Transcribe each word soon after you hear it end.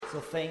So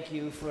thank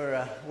you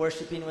for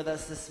worshiping with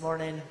us this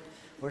morning,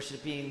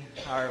 worshiping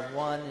our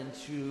one and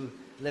true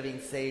living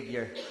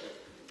Savior.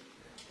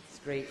 It's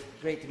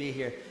great to be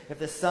here. If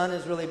the sun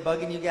is really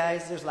bugging you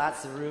guys, there's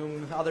lots of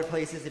room. Other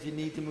places, if you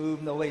need to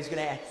move, nobody's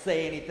going to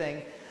say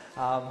anything.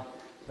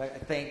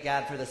 But thank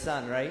God for the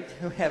sun, right?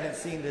 We haven't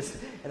seen this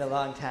in a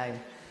long time.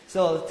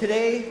 So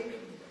today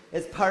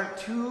is part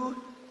 2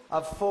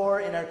 of 4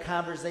 in our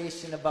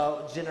conversation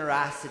about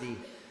generosity.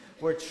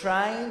 We're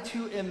trying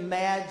to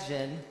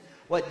imagine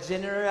what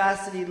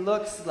generosity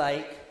looks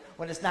like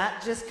when it's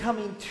not just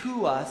coming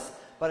to us,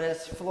 but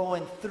it's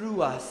flowing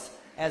through us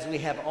as we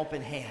have open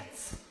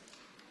hands.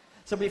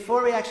 So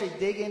before we actually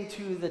dig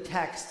into the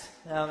text,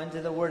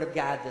 into the Word of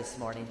God this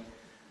morning,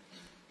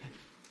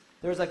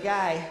 there was a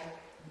guy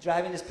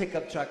driving his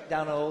pickup truck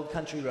down an old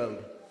country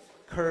road.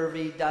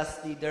 Curvy,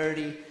 dusty,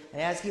 dirty.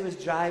 And as he was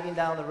driving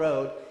down the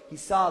road, he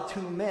saw 2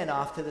 men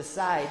off to the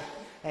side,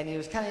 and he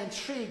was kind of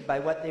intrigued by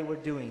what they were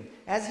doing.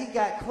 As he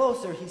got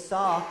closer, he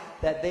saw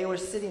that they were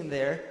sitting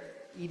there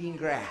eating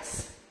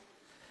grass.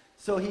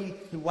 So he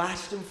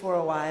watched them for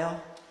a while.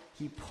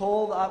 He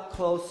pulled up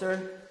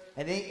closer,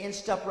 and then he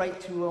inched up right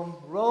to them,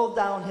 rolled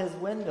down his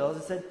windows,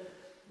 and said,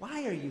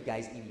 "Why are you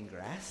guys eating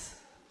grass?"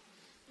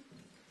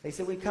 They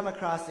said, "We come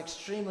across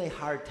extremely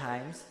hard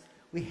times.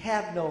 We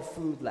have no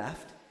food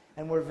left,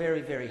 and we're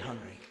very, very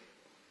hungry."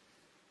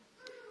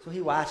 So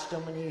he watched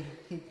them, and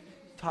he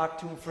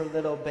talked to him for a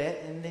little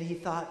bit, and then he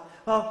thought,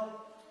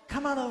 "Well,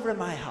 come on over to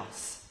my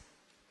house.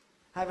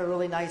 I have a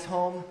really nice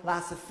home,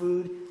 lots of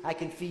food. I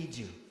can feed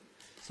you."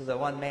 So the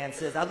one man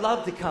says, "I'd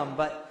love to come,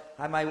 but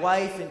my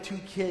wife and 2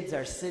 kids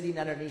are sitting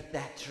underneath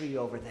that tree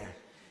over there."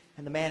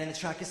 And the man in the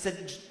truck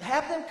said,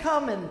 "Have them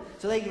come." And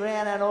so they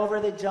ran on over.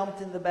 They jumped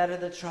in the bed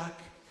of the truck.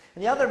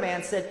 And the other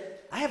man said,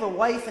 "I have a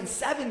wife and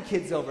 7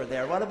 kids over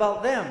there. What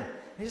about them?"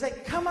 And he's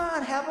like, "Come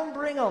on, have them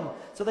bring them."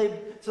 So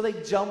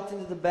they jumped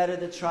into the bed of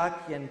the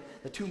truck, and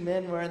the 2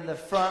 men were in the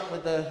front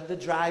with the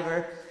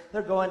driver.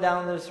 They're going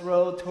down this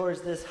road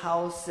towards this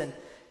house,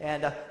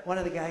 and one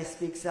of the guys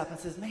speaks up and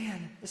says,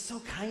 "Man, it's so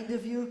kind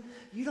of you.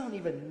 You don't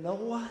even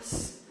know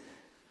us,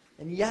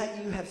 and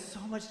yet you have so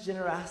much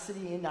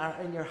generosity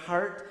in your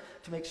heart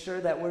to make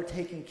sure that we're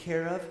taken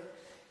care of."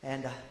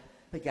 And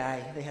the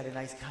guy, they had a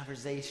nice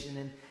conversation,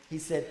 and he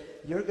said,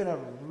 "You're going to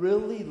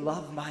really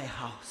love my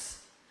house.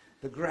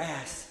 The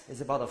grass is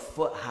about a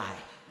foot high."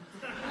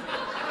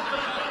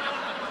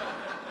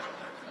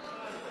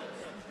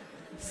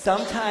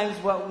 Sometimes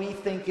what we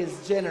think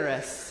is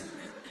generous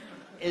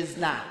is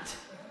not.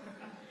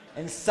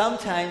 And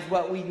sometimes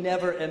what we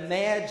never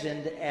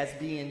imagined as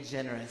being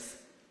generous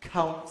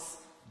counts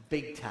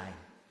big time.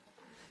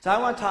 So I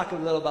want to talk a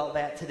little about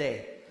that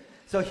today.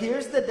 So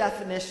here's the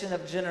definition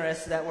of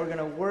generous that we're going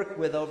to work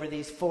with over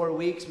these 4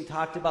 weeks. We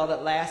talked about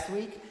it last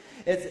week.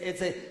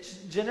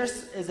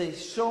 Generous is a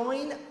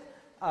showing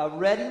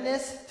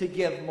readiness to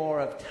give more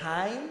of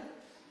time,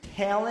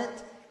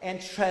 talent,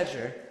 and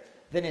treasure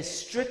than is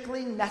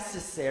strictly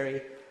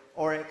necessary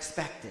or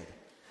expected.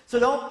 So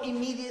don't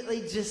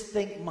immediately just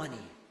think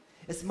money.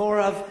 It's more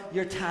of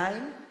your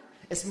time,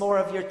 it's more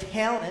of your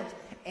talent,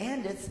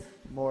 and it's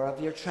more of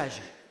your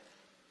treasure.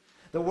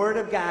 The Word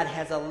of God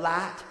has a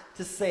lot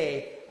to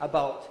say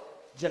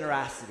about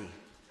generosity.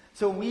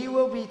 So we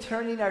will be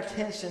turning our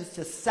attentions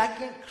to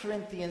 2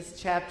 Corinthians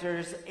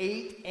chapters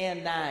 8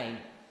 and 9.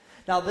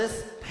 Now,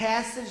 this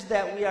passage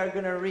that we are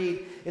going to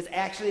read is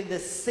actually the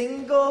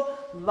single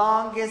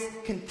longest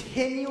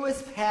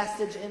continuous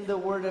passage in the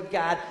Word of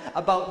God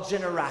about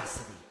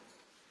generosity.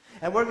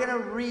 And we're going to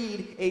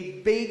read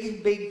a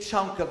big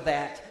chunk of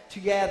that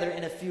together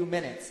in a few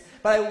minutes.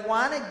 But I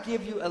want to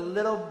give you a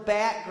little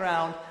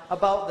background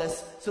about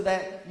this so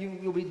that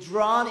you'll be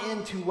drawn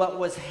into what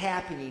was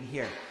happening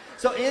here.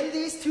 So in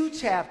these 2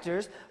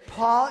 chapters,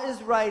 Paul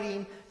is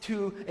writing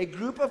to a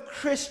group of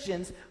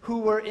Christians who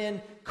were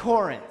in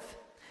Corinth.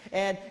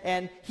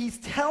 And he's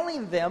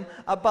telling them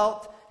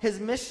about his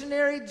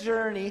missionary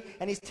journey,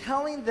 and he's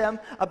telling them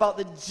about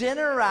the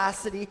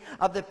generosity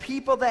of the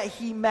people that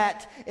he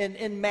met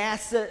in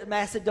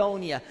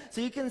Macedonia.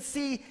 So you can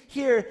see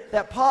here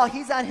that Paul,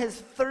 he's on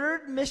his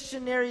 3rd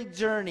missionary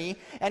journey,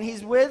 and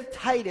he's with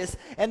Titus,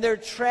 and they're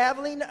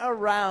traveling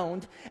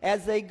around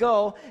as they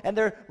go. And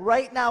they're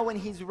right now, when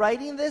he's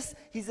writing this,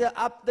 he's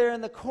up there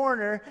in the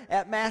corner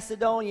at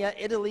Macedonia.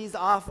 Italy's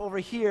off over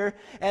here,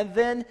 and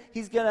then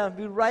he's going to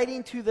be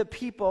writing to the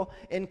people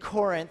in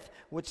Corinth,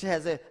 which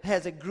has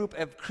a group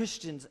of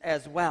Christians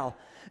as well.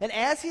 And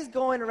as he's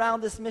going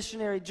around this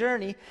missionary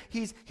journey,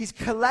 he's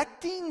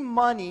collecting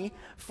money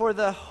for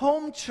the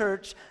home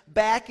church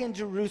back in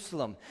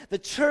Jerusalem, the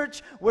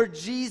church where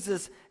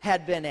Jesus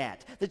had been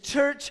at, the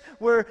church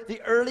where the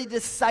early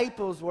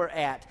disciples were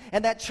at.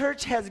 And that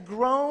church has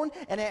grown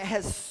and it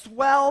has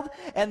swelled,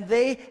 and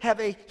they have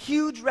a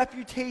huge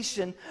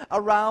reputation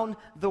around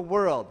the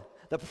world.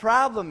 The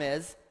problem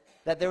is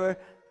that there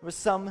were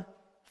some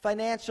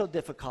financial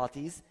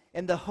difficulties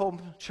in the home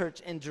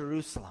church in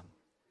Jerusalem.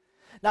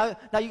 Now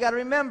you got to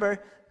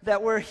remember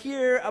that we're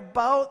here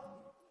about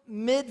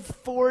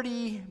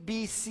mid-40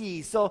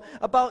 BC, so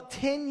about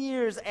 10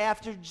 years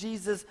after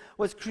Jesus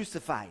was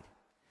crucified.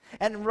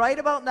 And right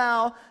about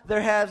now,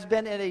 there has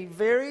been a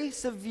very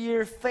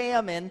severe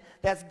famine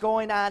that's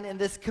going on in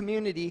this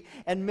community,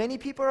 and many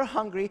people are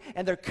hungry,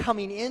 and they're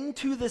coming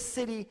into the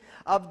city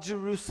of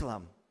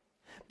Jerusalem.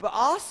 But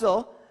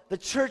also, the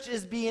church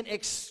is being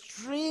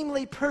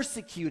extremely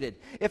persecuted.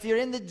 If you're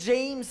in the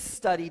James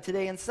study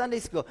today in Sunday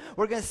school,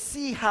 we're going to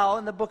see how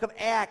in the book of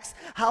Acts,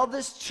 how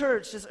this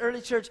church, this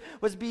early church,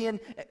 was being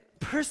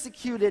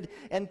persecuted,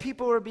 and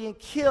people were being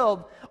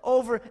killed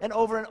over and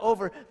over and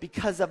over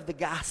because of the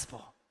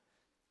gospel.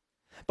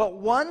 But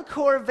one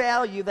core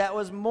value that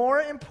was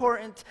more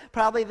important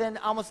probably than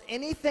almost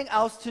anything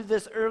else to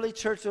this early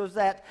church was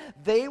that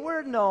they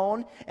were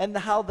known and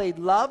how they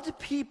loved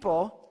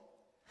people,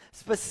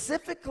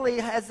 specifically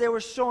as they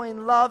were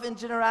showing love and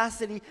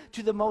generosity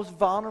to the most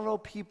vulnerable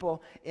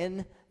people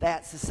in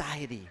that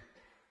society.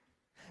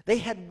 They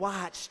had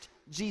watched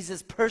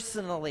Jesus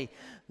personally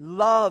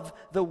love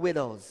the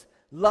widows,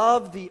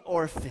 love the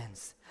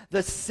orphans,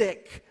 the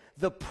sick,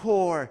 the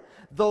poor,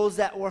 those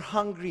that were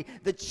hungry,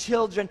 the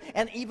children,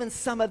 and even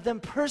some of them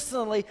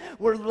personally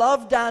were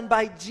loved on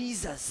by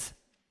Jesus.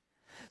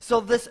 So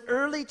this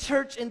early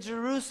church in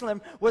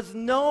Jerusalem was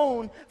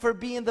known for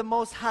being the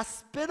most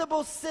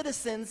hospitable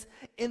citizens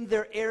in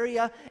their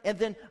area and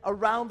then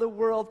around the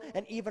world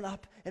and even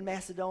up in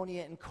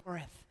Macedonia and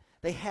Corinth.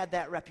 They had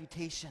that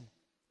reputation.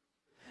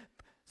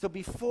 So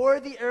before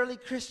the early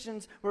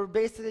Christians were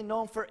basically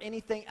known for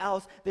anything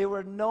else, they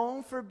were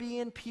known for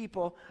being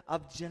people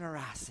of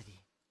generosity.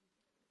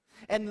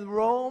 And the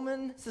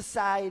Roman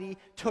society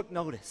took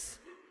notice.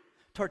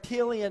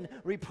 Tertullian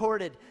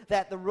reported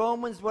that the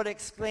Romans would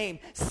exclaim,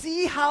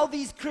 "See how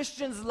these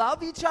Christians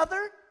love each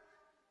other?"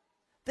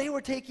 They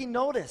were taking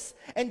notice.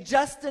 And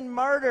Justin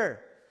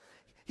Martyr,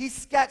 he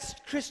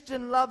sketched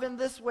Christian love in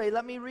this way.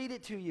 Let me read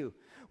it to you.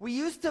 "We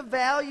used to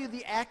value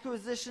the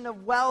acquisition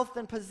of wealth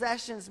and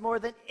possessions more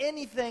than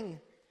anything.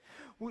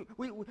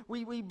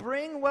 We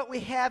bring what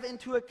we have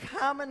into a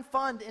common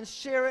fund and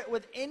share it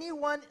with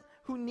anyone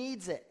who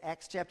needs it."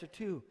 Acts chapter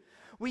 2.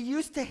 "We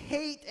used to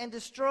hate and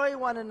destroy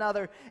one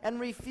another and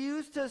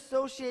refuse to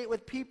associate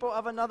with people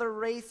of another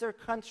race or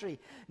country.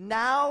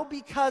 Now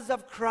because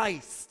of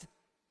Christ,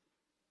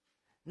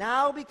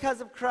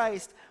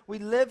 we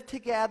live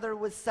together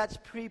with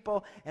such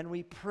people and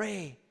we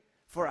pray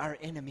for our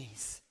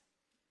enemies."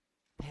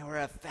 They were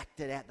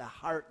affected at the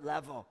heart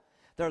level.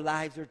 Their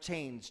lives were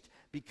changed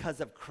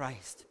because of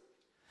Christ.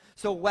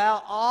 So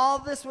while all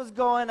this was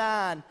going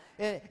on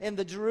in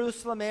the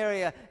Jerusalem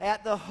area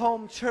at the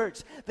home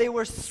church, they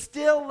were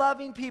still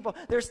loving people.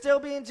 They're still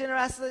being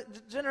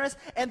generous,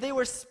 and they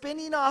were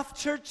spinning off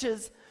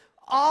churches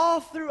all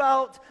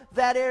throughout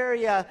that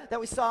area that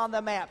we saw on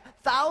the map.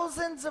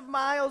 Thousands of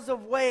miles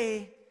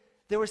away,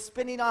 they were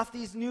spinning off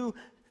these new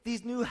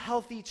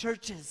healthy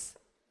churches.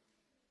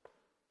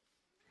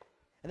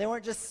 And they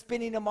weren't just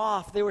spinning them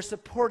off. They were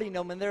supporting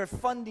them, and they were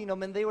funding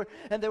them, and they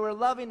were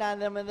loving on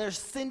them, and they're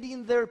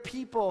sending their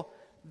people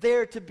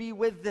there to be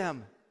with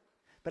them.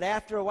 But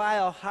after a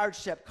while,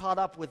 hardship caught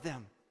up with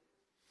them,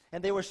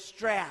 and they were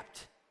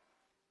strapped.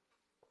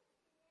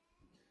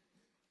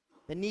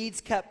 The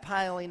needs kept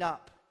piling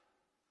up.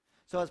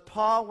 So as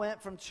Paul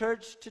went from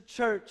church to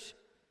church,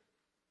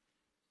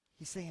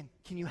 he's saying,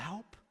 "Can you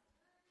help?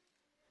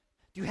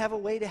 Do you have a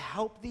way to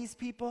help these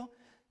people?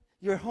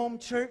 Your home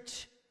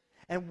church?"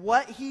 And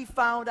what he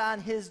found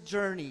on his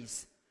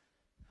journeys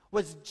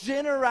was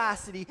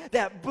generosity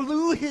that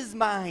blew his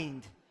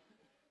mind.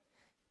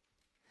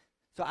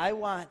 So I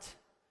want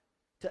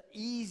to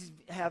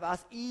have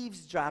us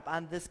eavesdrop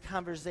on this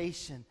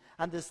conversation,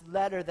 on this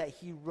letter that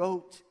he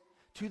wrote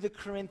to the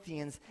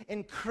Corinthians,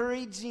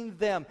 encouraging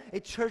them, a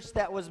church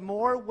that was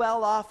more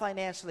well off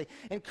financially,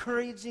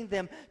 encouraging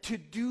them to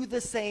do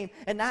the same,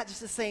 and not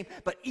just the same,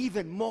 but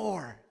even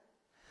more.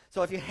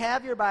 So if you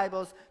have your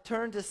Bibles,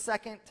 turn to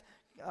 2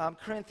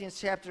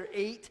 Corinthians chapter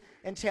 8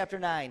 and chapter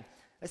 9.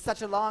 It's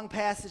such a long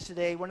passage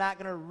today. We're not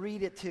going to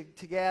read it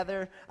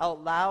together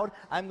out loud.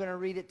 I'm going to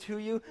read it to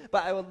you,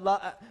 but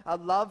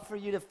I'd love for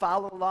you to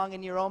follow along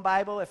in your own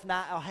Bible. If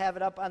not, I'll have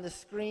it up on the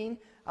screen.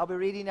 I'll be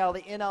reading out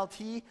the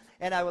NLT,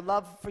 and I would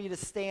love for you to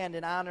stand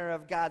in honor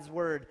of God's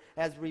word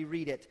as we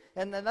read it.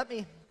 And then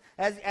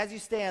as you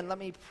stand, let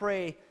me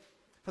pray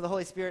for the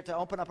Holy Spirit to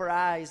open up our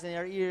eyes and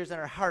our ears and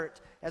our heart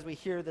as we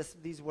hear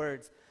these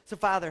words. So,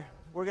 Father,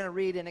 we're going to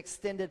read an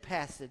extended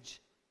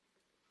passage,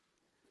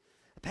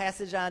 a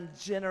passage on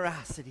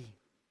generosity.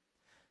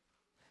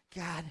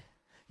 God,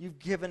 you've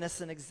given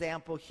us an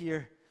example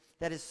here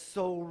that is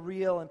so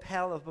real and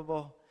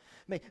palatable.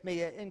 May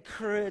it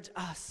encourage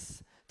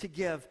us to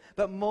give,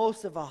 but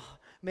most of all,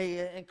 may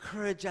it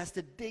encourage us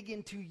to dig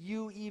into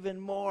you even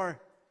more.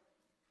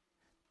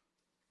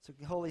 So,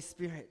 Holy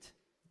Spirit,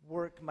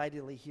 work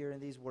mightily here in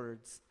these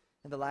words,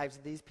 in the lives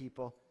of these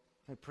people.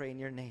 I pray in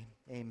your name.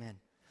 Amen.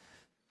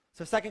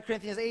 So 2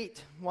 Corinthians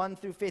 8, 1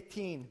 through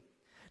 15.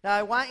 "Now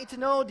I want you to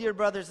know, dear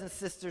brothers and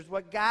sisters,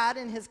 what God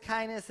in his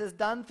kindness has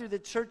done through the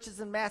churches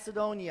in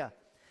Macedonia.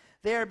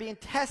 They are being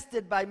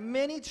tested by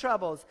many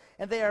troubles,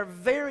 and they are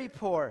very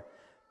poor.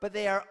 But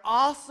they are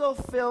also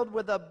filled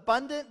with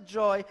abundant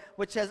joy,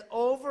 which has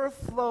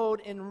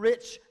overflowed in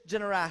rich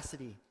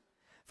generosity.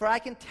 For I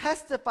can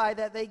testify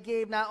that they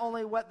gave not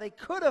only what they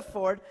could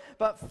afford,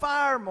 but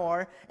far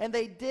more, and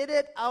they did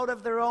it out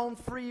of their own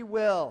free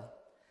will.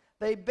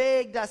 They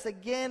begged us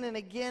again and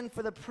again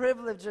for the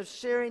privilege of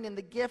sharing in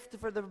the gift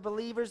for the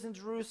believers in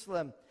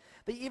Jerusalem.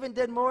 They even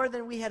did more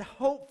than we had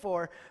hoped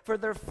for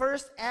their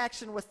first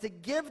action was to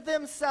give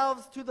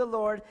themselves to the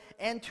Lord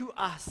and to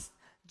us,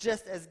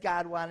 just as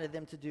God wanted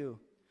them to do.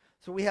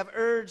 So we have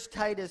urged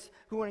Titus,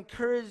 who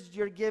encouraged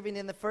your giving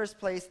in the first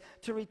place,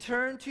 to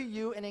return to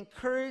you and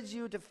encourage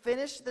you to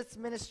finish this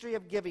ministry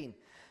of giving.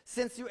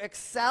 Since you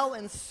excel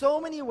in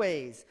so many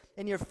ways,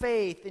 in your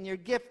faith, in your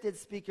gifted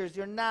speakers,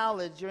 your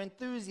knowledge, your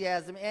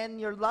enthusiasm, and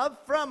your love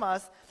from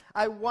us,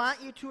 I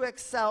want you to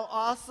excel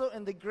also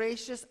in the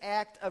gracious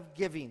act of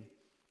giving.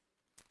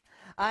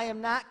 I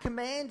am not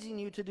commanding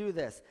you to do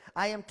this.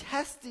 I am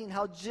testing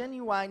how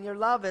genuine your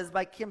love is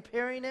by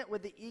comparing it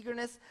with the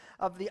eagerness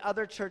of the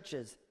other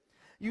churches.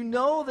 You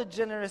know the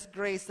generous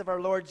grace of our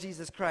Lord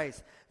Jesus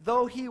Christ.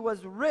 Though he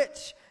was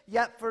rich,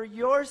 yet for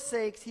your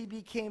sakes he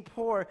became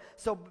poor,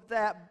 so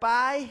that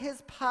by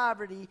his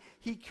poverty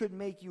he could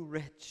make you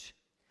rich.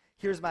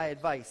 Here's my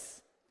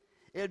advice.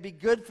 It would be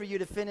good for you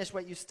to finish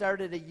what you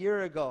started a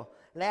year ago.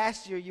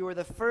 Last year you were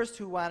the first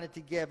who wanted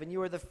to give, and you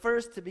were the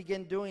first to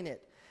begin doing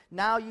it.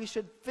 Now you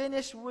should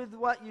finish with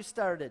what you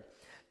started.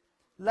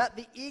 Let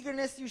the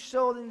eagerness you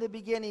showed in the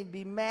beginning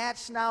be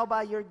matched now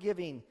by your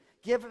giving.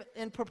 Give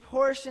in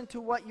proportion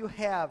to what you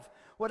have.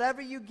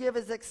 Whatever you give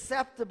is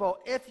acceptable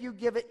if you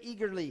give it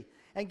eagerly.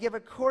 And give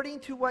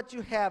according to what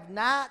you have,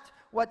 not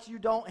what you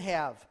don't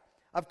have.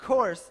 Of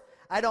course,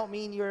 I don't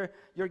mean your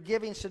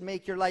giving should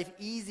make your life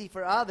easy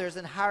for others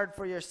and hard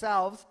for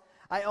yourselves.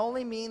 I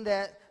only mean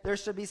that there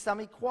should be some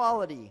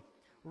equality.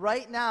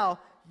 Right now,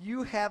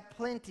 you have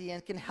plenty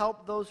and can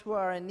help those who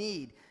are in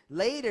need.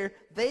 Later,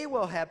 they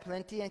will have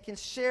plenty and can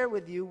share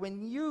with you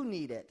when you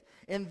need it.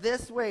 In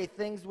this way,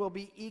 things will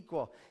be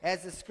equal.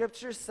 As the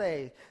scriptures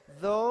say,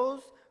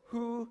 those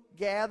who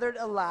gathered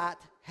a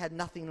lot had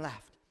nothing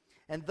left,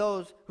 and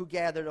those who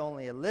gathered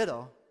only a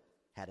little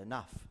had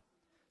enough.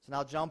 So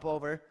now jump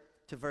over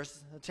to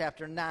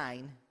chapter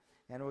 9,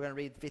 and we're going to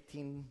read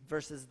 15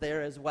 verses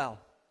there as well.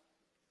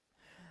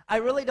 I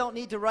really don't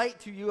need to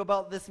write to you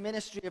about this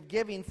ministry of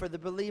giving for the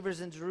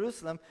believers in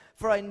Jerusalem,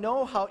 for I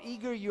know how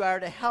eager you are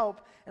to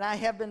help, and I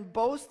have been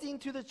boasting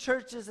to the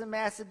churches in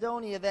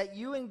Macedonia that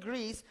you in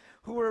Greece,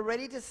 who were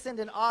ready to send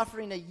an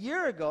offering a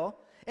year ago,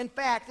 in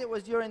fact, it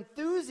was your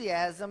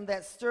enthusiasm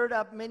that stirred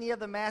up many of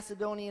the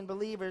Macedonian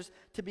believers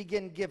to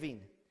begin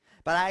giving.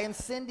 But I am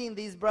sending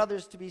these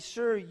brothers to be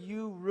sure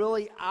you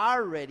really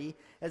are ready,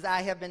 as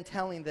I have been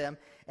telling them,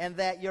 and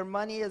that your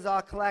money is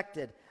all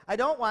collected. I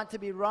don't want to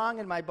be wrong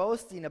in my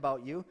boasting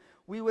about you.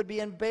 We would be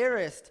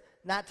embarrassed,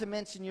 not to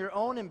mention your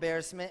own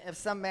embarrassment, if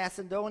some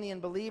Macedonian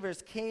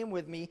believers came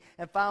with me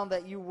and found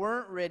that you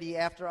weren't ready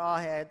after all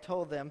I had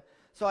told them.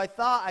 So I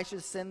thought I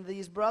should send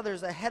these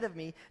brothers ahead of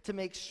me to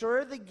make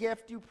sure the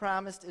gift you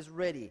promised is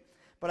ready.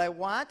 But I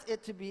want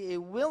it to be a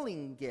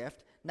willing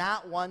gift,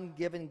 not one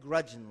given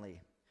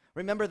grudgingly.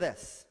 Remember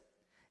this: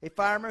 a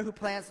farmer who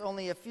plants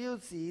only a few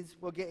seeds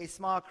will get a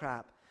small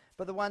crop,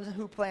 but the one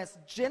who plants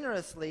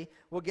generously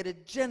will get a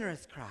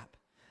generous crop.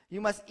 You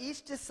must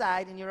each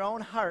decide in your own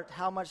heart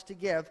how much to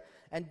give,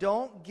 and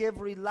don't give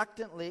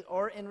reluctantly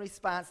or in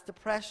response to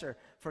pressure,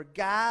 for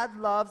God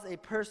loves a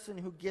person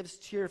who gives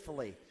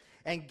cheerfully.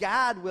 And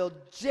God will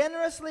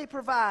generously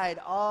provide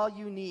all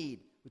you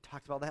need. We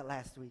talked about that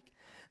last week.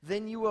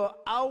 Then you will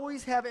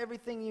always have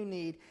everything you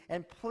need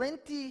and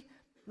plenty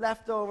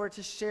left over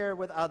to share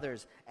with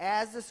others.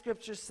 As the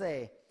scriptures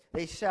say,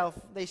 they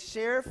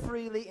share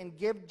freely and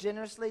give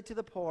generously to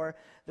the poor.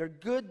 Their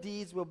good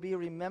deeds will be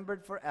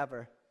remembered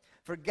forever.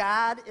 For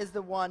God is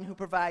the one who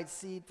provides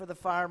seed for the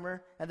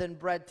farmer and then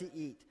bread to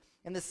eat.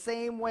 In the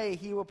same way,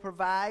 he will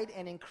provide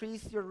and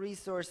increase your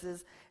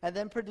resources and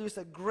then produce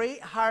a great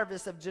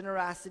harvest of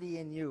generosity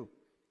in you.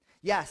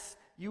 Yes,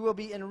 you will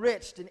be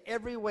enriched in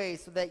every way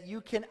so that you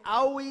can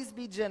always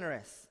be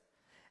generous.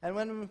 And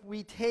when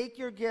we take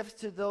your gifts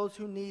to those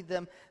who need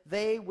them,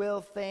 they will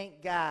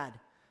thank God.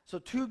 So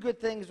 2 good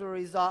things will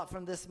result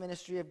from this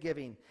ministry of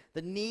giving.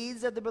 The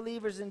needs of the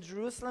believers in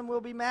Jerusalem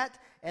will be met,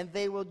 and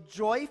they will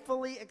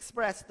joyfully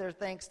express their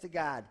thanks to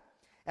God.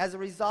 As a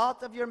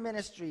result of your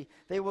ministry,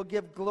 they will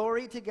give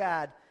glory to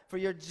God, for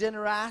your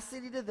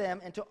generosity to them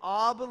and to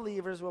all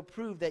believers will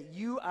prove that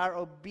you are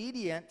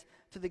obedient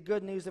to the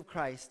good news of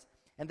Christ,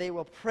 and they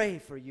will pray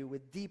for you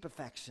with deep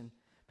affection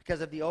because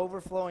of the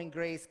overflowing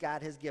grace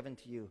God has given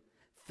to you.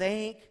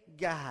 Thank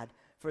God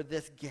for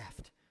this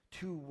gift,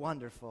 too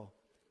wonderful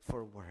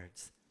for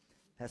words.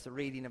 That's a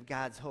reading of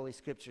God's Holy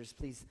Scriptures.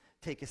 Please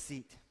take a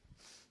seat.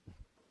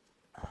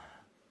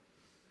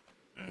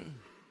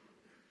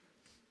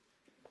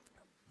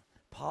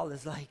 Paul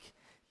is like,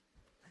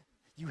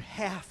 you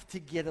have to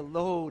get a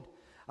load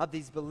of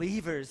these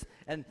believers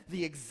and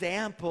the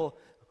example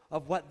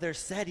of what they're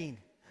setting.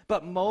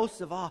 But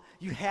most of all,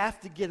 you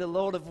have to get a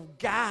load of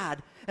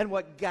God and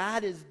what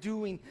God is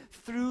doing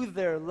through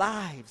their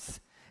lives.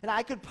 And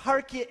I could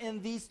park it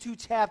in these 2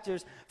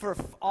 chapters for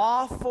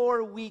all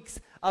 4 weeks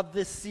of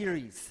this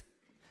series.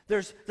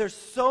 There's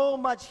so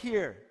much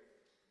here.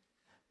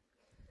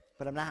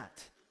 But I'm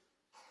not.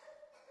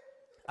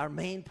 Our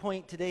main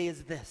point today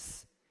is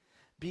this.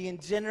 Being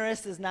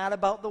generous is not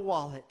about the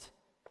wallet,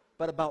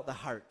 but about the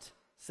heart.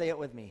 Say it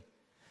with me.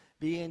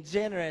 Being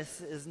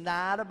generous is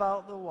not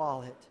about the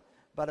wallet,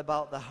 but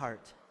about the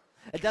heart.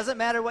 It doesn't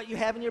matter what you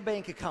have in your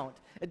bank account.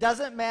 It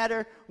doesn't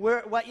matter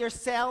what your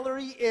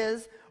salary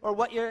is or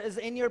what is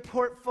in your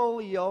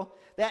portfolio.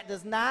 That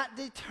does not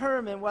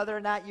determine whether or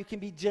not you can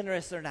be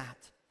generous or not.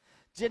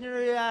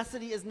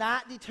 Generosity is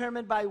not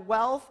determined by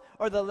wealth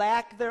or the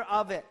lack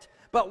thereof it,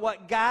 but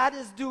what God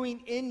is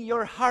doing in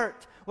your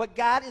heart, what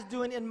God is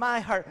doing in my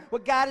heart,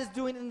 what God is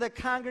doing in the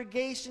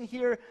congregation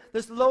here,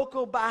 this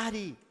local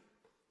body.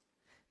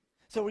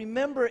 So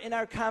remember, in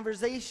our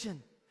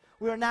conversation,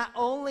 we are not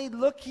only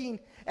looking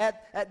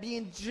at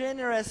being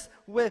generous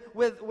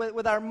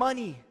with our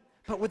money,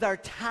 but with our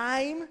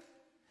time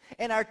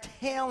and our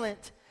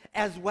talent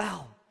as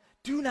well.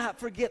 Do not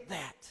forget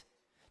that.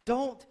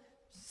 Don't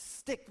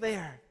stick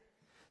there.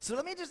 So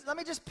let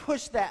me just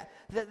push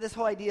this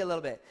whole idea a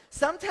little bit.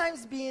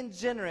 Sometimes being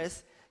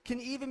generous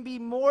can even be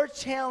more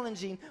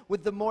challenging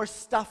with the more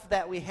stuff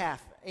that we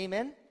have.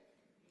 Amen?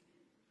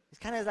 It's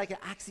kind of like an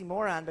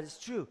oxymoron, but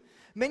it's true.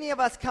 Many of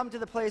us come to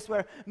the place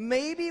where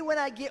maybe when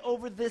I get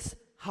over this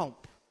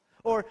hump,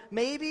 or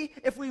maybe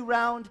if we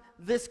round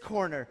this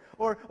corner,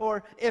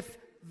 or if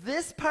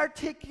this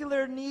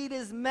particular need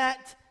is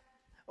met,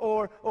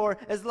 or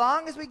as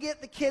long as we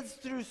get the kids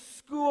through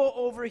school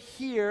over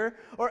here,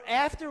 or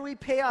after we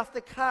pay off the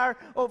car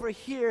over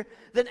here,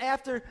 then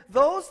after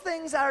those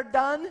things are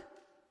done,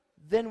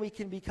 then we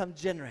can become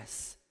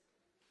generous.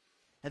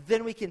 And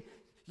then we can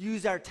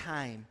use our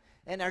time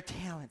and our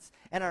talents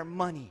and our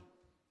money.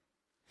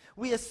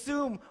 We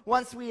assume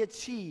once we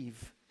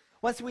achieve,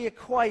 once we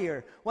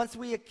acquire, once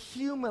we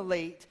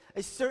accumulate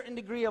a certain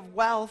degree of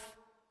wealth,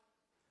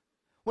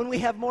 when we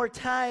have more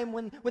time,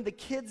 when the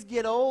kids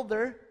get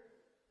older,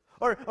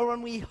 or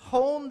when we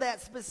hone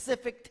that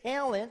specific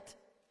talent,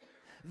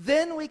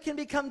 then we can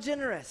become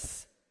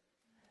generous.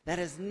 That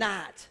is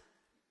not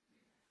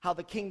how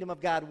the kingdom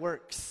of God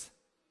works.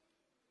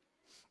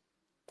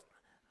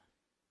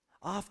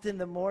 Often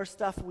the more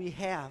stuff we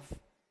have,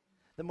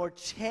 the more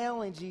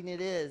challenging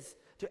it is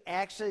to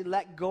actually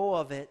let go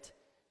of it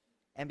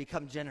and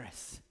become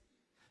generous.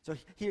 So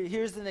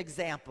here's an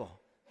example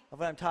of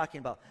what I'm talking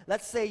about.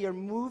 Let's say you're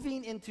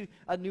moving into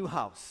a new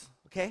house,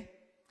 okay?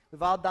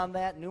 We've all done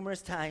that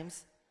numerous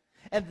times.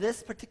 And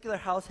this particular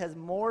house has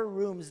more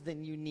rooms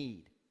than you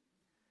need.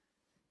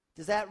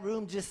 Does that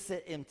room just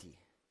sit empty?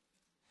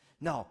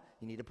 No,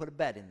 you need to put a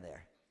bed in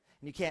there.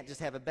 And you can't just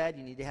have a bed,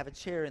 you need to have a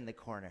chair in the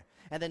corner.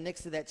 And then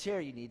next to that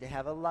chair, you need to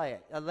have a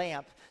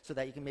lamp so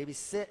that you can maybe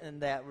sit in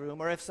that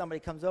room. Or if somebody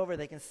comes over,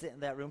 they can sit in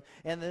that room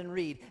and then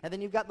read. And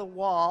then you've got the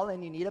wall,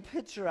 and you need a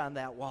picture on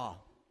that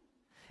wall.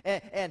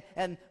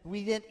 And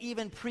we didn't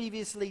even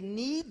previously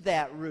need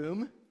that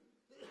room.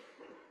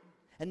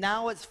 And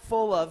now it's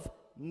full of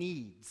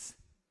needs.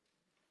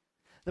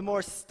 The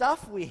more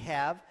stuff we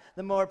have,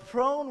 the more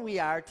prone we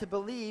are to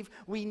believe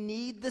we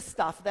need the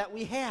stuff that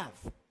we have.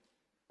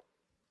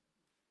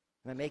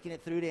 Am I making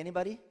it through to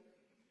anybody?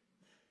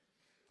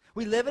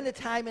 We live in a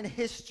time in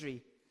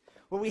history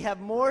where we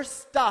have more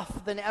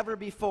stuff than ever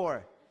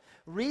before.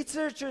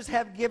 Researchers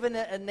have given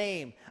it a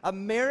name: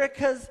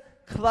 America's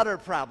clutter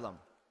problem.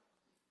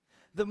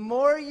 The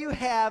more you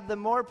have, the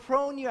more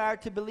prone you are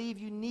to believe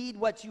you need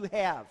what you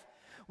have.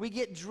 We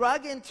get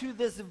drug into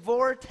this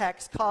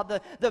vortex called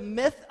the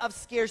myth of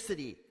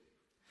scarcity.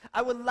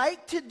 I would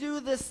like to do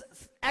this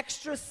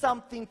extra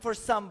something for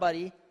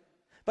somebody,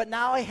 but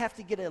now I have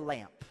to get a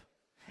lamp.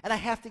 And I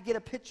have to get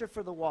a picture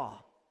for the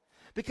wall.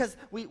 Because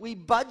we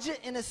budget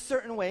in a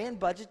certain way, and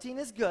budgeting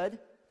is good.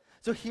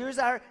 So here's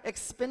our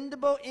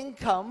expendable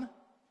income,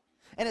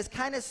 and it's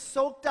kind of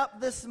soaked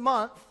up this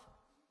month.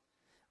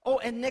 Oh,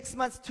 and next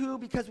month too,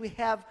 because we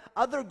have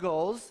other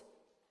goals.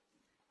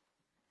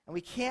 And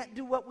we can't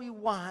do what we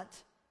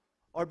want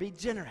or be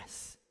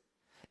generous.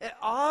 It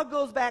all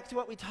goes back to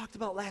what we talked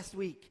about last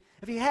week.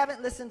 If you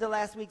haven't listened to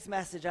last week's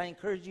message, I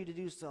encourage you to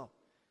do so.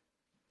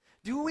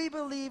 Do we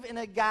believe in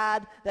a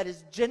God that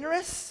is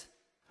generous,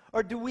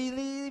 or do we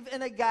believe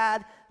in a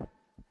God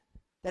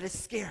that is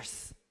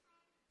scarce?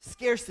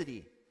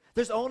 Scarcity.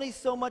 There's only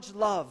so much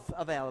love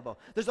available.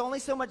 There's only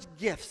so much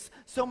gifts,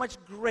 so much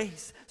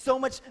grace, so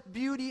much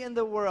beauty in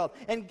the world.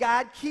 And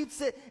God keeps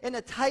it in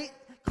a tight,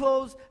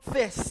 closed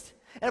fist.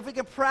 And if we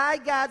can pry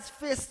God's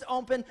fist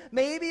open,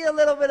 maybe a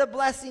little bit of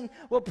blessing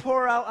will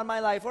pour out on my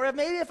life. Or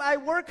maybe if I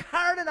work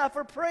hard enough,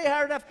 or pray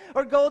hard enough,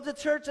 or go to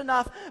church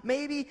enough,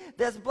 maybe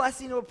this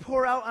blessing will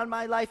pour out on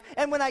my life.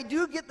 And when I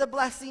do get the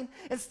blessing,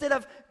 instead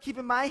of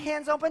keeping my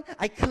hands open,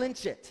 I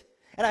clench it.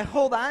 And I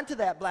hold on to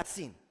that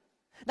blessing.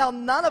 Now,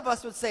 none of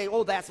us would say,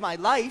 oh, that's my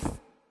life.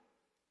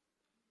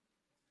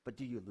 But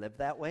do you live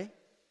that way?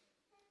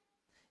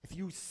 If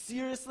you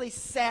seriously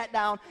sat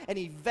down and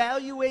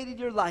evaluated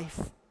your life,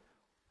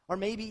 or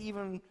maybe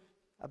even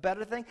a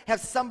better thing, have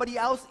somebody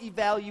else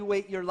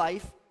evaluate your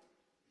life,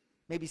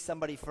 maybe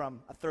somebody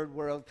from a third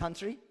world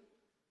country,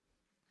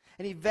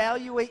 and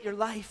evaluate your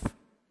life,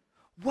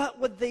 what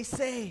would they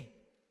say?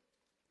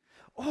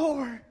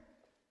 Or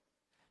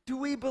do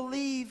we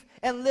believe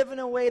and live in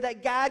a way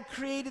that God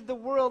created the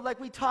world like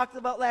we talked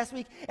about last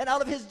week, and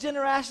out of his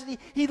generosity,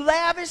 he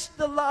lavished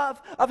the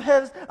love of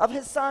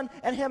his son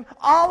and him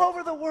all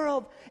over the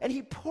world, and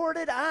he poured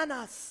it on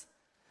us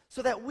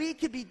so that we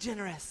could be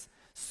generous.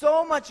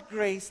 So much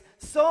grace,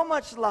 so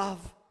much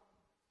love.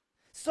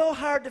 So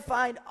hard to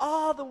find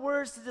all the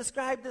words to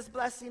describe this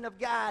blessing of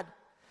God,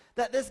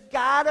 that this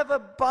God of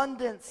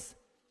abundance,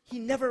 he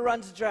never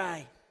runs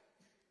dry.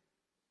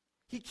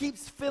 He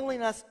keeps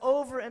filling us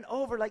over and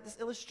over, like this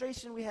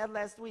illustration we had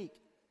last week.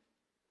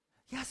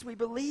 Yes, we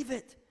believe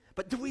it,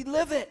 but do we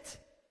live it?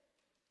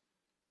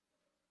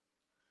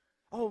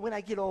 Oh, when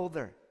I get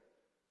older.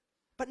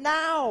 But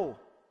now,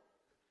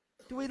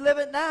 do we live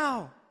it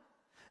now?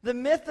 The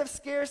myth of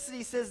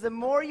scarcity says the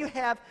more you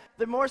have,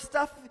 the more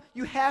stuff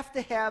you have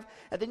to have,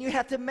 and then you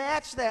have to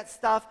match that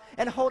stuff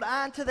and hold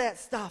on to that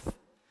stuff.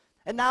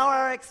 And now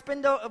our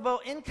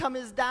expendable income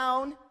is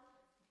down.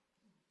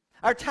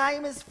 Our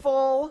time is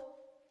full.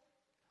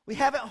 We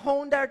haven't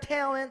honed our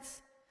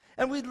talents,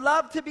 and we'd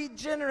love to be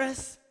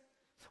generous.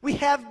 We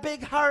have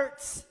big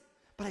hearts,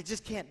 but I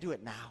just can't do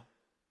it now.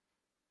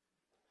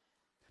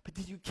 But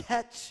did you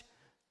catch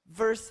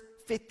verse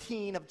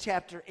 15 of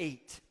chapter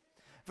 8?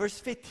 Verse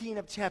 15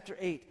 of chapter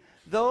 8.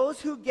 Those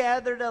who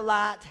gathered a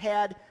lot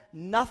had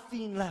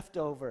nothing left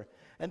over,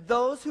 and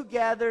those who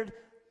gathered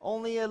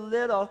only a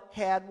little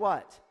had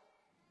what?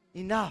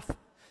 Enough.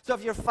 So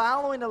if you're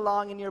following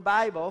along in your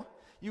Bible,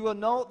 you will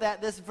note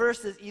that this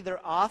verse is either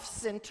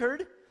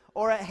off-centered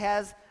or it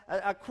has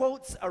a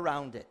quotes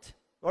around it.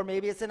 Or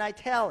maybe it's in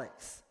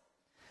italics.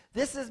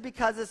 This is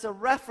because it's a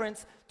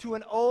reference to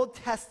an Old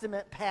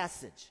Testament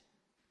passage.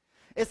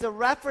 It's a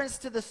reference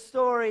to the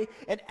story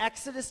in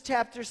Exodus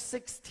chapter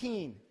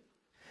 16.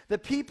 The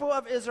people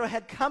of Israel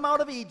had come out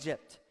of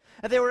Egypt,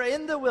 and they were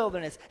in the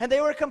wilderness, and they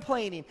were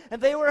complaining,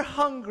 and they were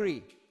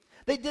hungry.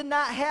 They did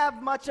not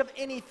have much of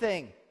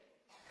anything.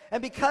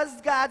 And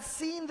because God's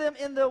seen them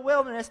in the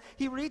wilderness,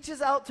 he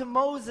reaches out to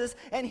Moses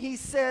and he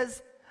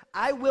says,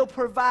 I will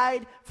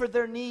provide for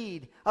their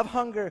need of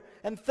hunger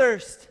and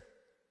thirst.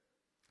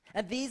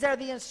 And these are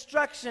the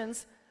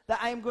instructions that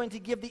I am going to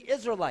give the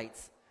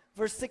Israelites.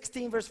 Verse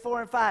 16, verse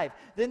 4 and 5.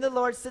 Then the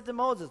Lord said to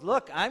Moses,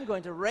 look, I'm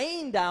going to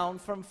rain down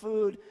from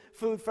food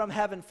from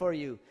heaven for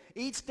you.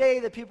 Each day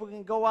the people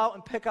can go out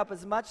and pick up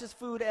as much as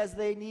food as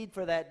they need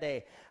for that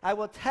day. I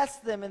will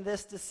test them in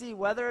this to see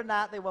whether or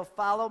not they will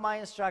follow my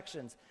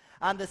instructions.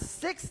 On the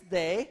sixth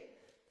day,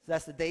 so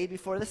that's the day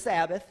before the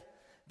Sabbath,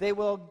 they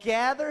will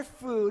gather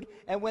food,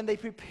 and when they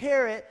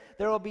prepare it,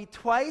 there will be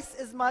twice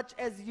as much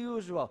as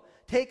usual.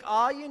 Take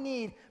all you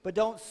need, but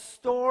don't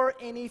store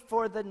any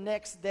for the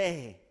next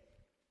day.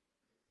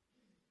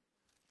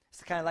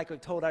 It's kind of like we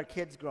told our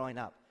kids growing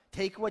up.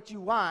 Take what you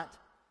want,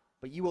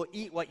 but you will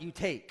eat what you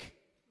take.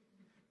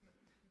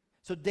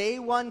 So day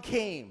one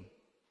came.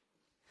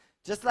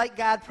 Just like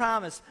God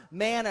promised,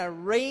 manna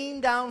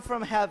rained down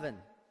from heaven.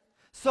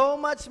 So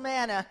much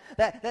manna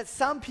that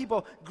some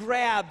people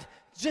grabbed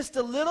just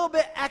a little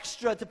bit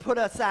extra to put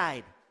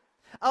aside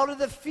out of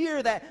the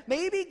fear that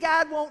maybe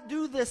God won't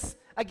do this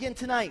again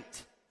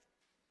tonight.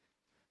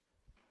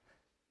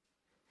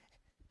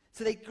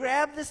 So they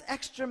grabbed this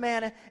extra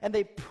manna and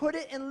they put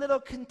it in little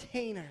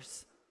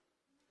containers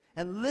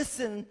and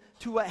listen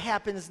to what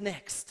happens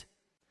next.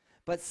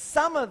 But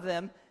some of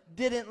them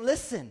didn't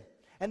listen,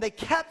 and they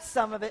kept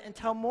some of it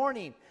until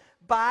morning.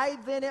 By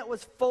then it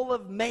was full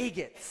of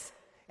maggots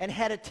and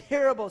had a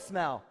terrible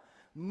smell.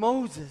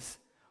 Moses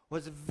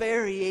was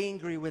very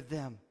angry with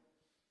them.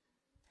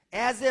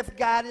 As if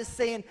God is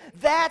saying,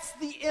 that's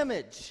the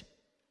image.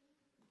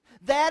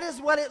 That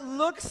is what it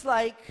looks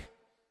like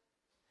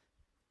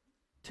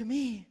to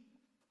me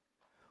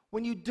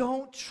when you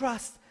don't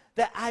trust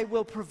that I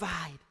will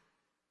provide.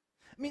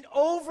 I mean,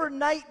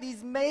 overnight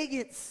these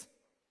maggots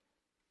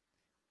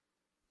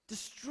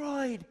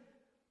destroyed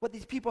what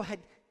these people had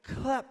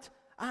clapped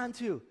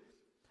onto.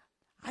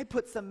 I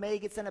put some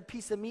maggots in a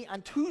piece of meat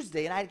on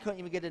Tuesday, and I couldn't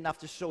even get enough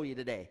to show you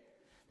today.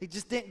 They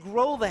just didn't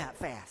grow that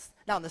fast.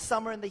 Now, in the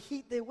summer and the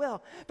heat, they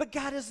will. But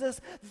God is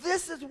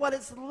this is what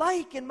it's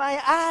like in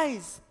my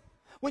eyes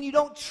when you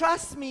don't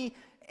trust me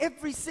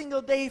every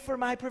single day for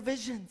my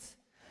provisions.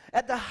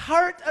 At the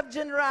heart of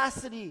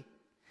generosity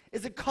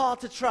is a call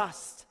to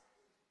trust.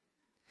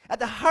 At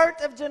the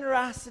heart of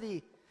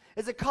generosity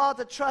is a call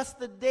to trust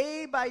the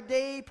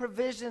day-by-day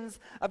provisions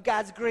of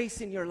God's grace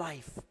in your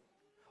life.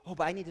 Oh,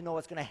 but I need to know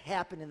what's going to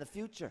happen in the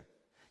future.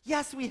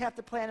 Yes, we have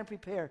to plan and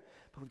prepare,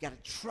 but we've got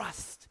to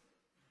trust.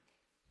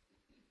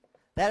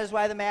 That is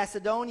why the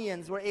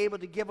Macedonians were able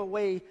to give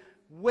away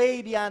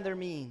way beyond their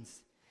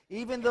means.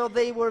 Even though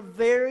they were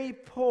very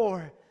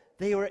poor,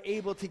 they were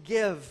able to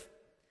give.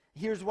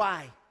 Here's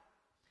why.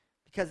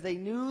 because they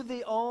knew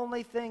the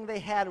only thing they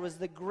had was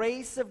the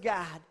grace of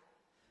God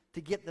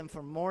to get them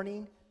from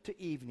morning to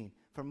evening,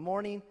 from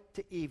morning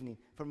to evening,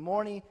 from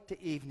morning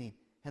to evening.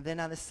 And then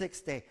on the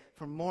sixth day,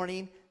 from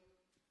morning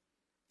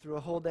through a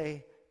whole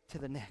day to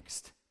the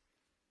next.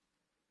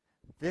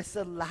 This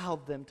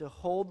allowed them to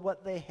hold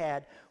what they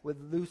had with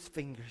loose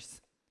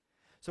fingers.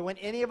 So when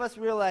any of us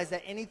realize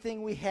that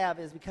anything we have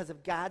is because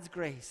of God's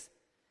grace,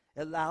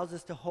 it allows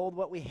us to hold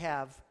what we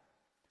have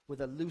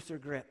with a looser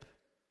grip.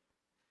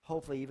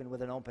 Hopefully even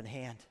with an open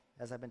hand,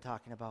 as I've been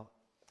talking about.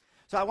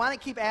 So I want to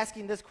keep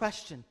asking this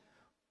question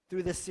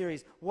through this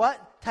series.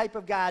 What type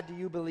of God do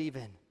you believe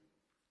in?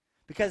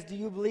 Because do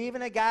you believe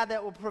in a God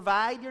that will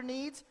provide your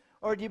needs,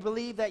 or do you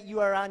believe that you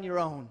are on your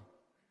own?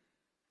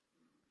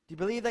 Do you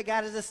believe that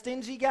God is a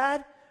stingy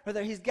God, or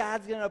that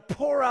God's going to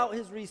pour out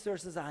his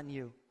resources on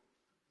you?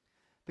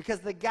 Because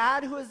the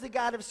God who is the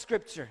God of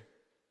Scripture,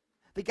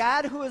 the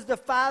God who is the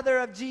Father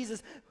of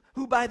Jesus,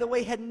 who, by the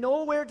way, had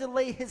nowhere to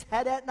lay his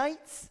head at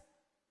nights,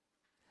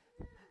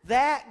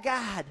 that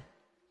God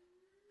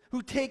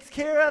who takes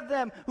care of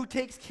them, who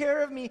takes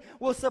care of me,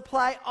 will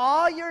supply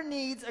all your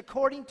needs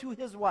according to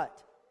his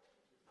what?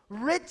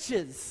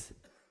 Riches.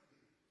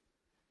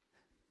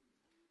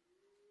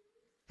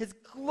 His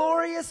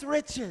glorious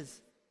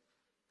riches,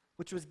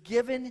 which was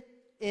given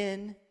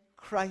in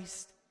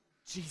Christ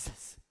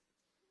Jesus.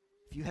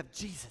 If you have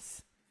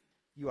Jesus,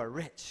 you are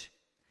rich.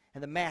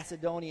 And the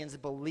Macedonians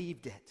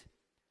believed it.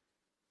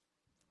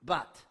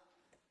 But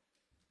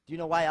do you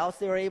know why else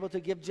they were able to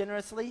give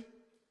generously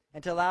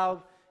and to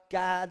allow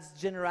God's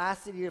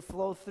generosity to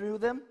flow through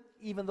them,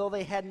 even though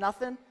they had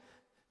nothing?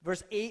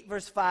 Verse 8,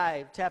 verse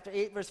 5, chapter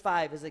 8, verse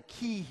 5 is a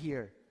key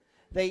here.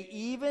 They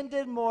even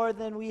did more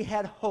than we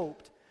had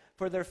hoped,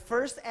 for their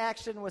first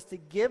action was to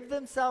give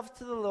themselves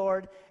to the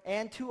Lord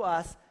and to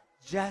us,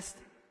 just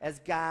as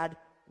God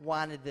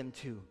wanted them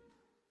to.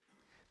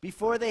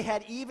 Before they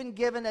had even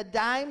given a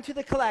dime to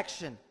the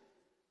collection,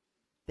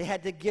 they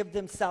had to give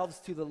themselves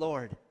to the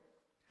Lord.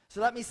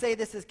 So let me say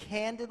this as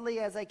candidly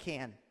as I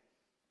can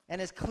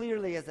and as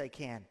clearly as I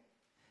can.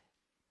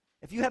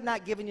 If you have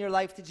not given your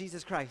life to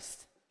Jesus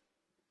Christ,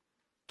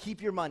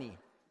 keep your money.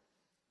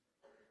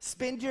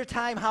 Spend your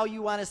time how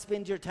you want to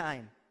spend your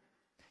time.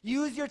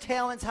 Use your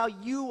talents how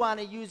you want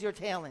to use your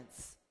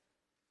talents.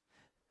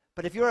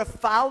 But if you're a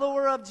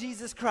follower of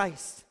Jesus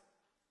Christ,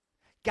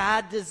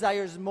 God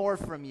desires more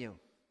from you.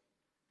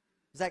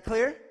 Is that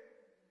clear?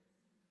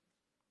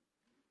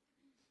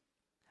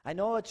 I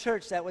know a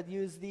church that would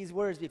use these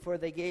words before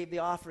they gave the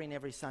offering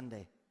every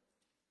Sunday.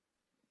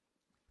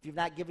 If you've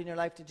not given your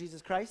life to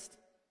Jesus Christ,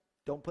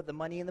 don't put the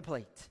money in the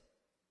plate.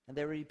 And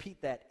they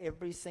repeat that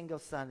every single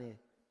Sunday.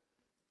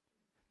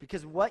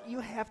 Because what you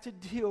have to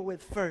deal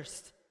with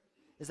first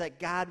is that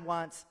God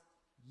wants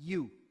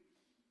you.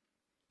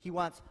 He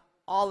wants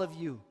all of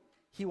you.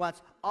 He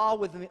wants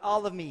all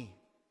of me.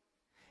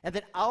 And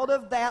then out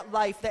of that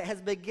life that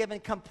has been given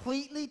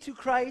completely to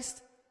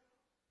Christ,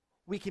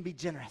 we can be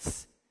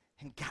generous.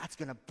 And God's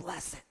going to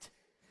bless it.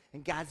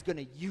 And God's going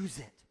to use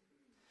it.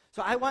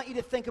 So I want you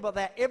to think about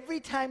that every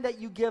time that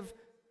you give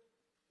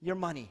your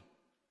money.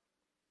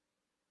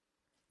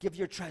 Give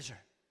your treasure.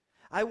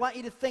 I want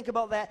you to think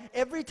about that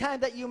every time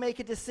that you make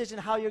a decision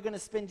how you're going to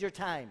spend your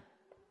time.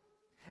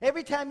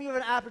 Every time you have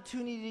an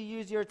opportunity to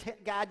use your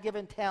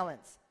God-given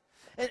talents.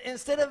 And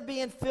instead of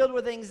being filled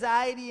with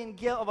anxiety and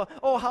guilt of,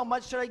 oh, how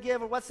much should I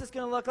give? Or what's this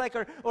going to look like?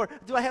 Or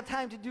do I have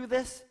time to do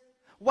this?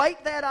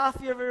 Wipe that off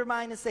your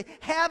mind and say,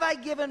 have I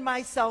given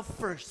myself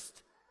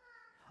first?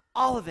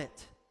 All of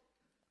it.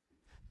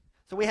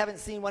 So we haven't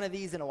seen one of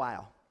these in a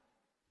while.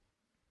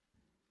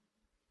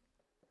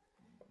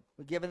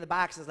 We're given the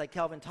boxes like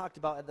Kelvin talked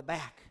about at the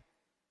back.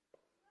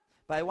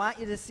 But I want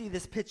you to see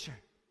this picture.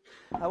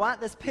 I want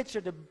this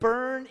picture to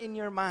burn in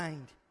your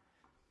mind.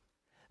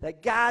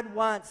 That God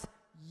wants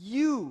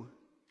you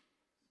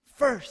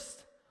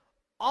first.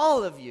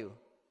 All of you.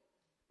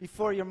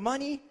 Before your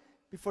money,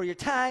 before your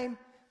time,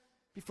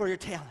 before your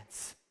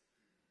talents.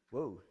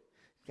 Whoa.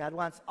 God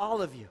wants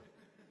all of you.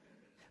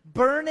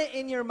 Burn it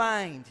in your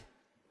mind.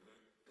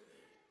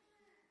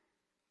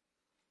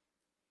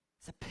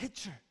 It's a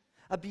picture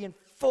of being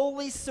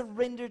fully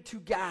surrendered to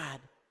God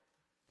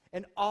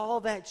in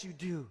all that you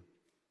do.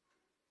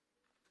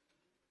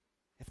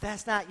 If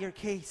that's not your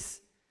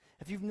case,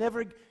 if you've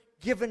never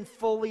given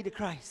fully to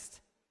Christ,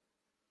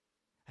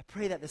 I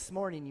pray that this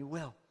morning you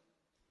will.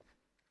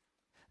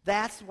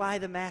 That's why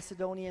the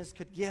Macedonians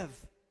could give.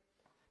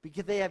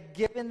 Because they have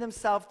given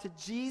themselves to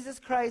Jesus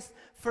Christ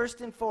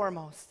first and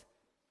foremost.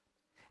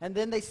 And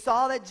then they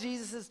saw that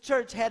Jesus'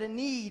 church had a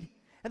need.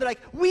 And they're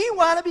like, we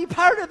want to be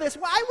part of this.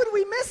 Why would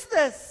we miss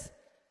this?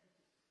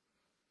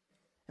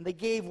 And they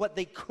gave what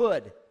they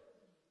could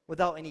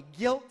without any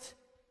guilt,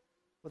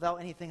 without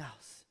anything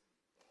else.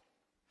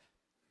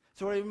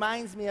 So it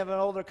reminds me of an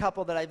older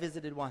couple that I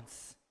visited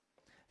once.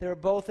 They were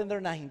both in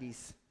their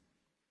 90s.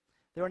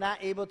 They were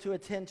not able to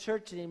attend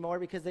church anymore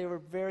because they were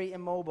very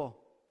immobile.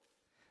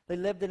 They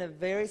lived in a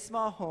very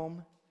small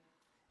home,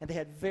 and they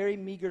had very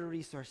meager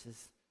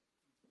resources.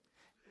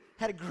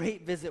 Had a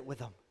great visit with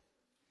them.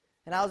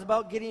 And I was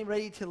about getting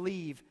ready to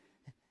leave.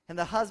 And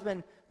the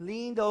husband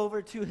leaned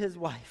over to his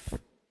wife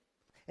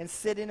and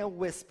said in a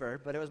whisper,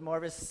 but it was more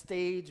of a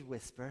stage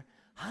whisper,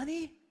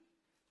 "Honey,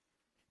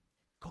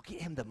 go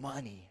get him the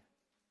money."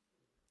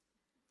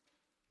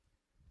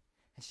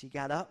 And she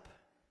got up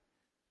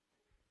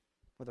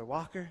with her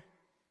walker.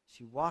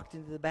 She walked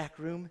into the back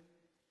room,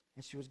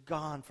 and she was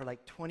gone for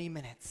like 20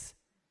 minutes.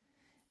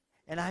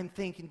 And I'm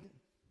thinking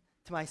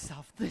to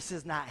myself, this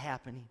is not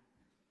happening.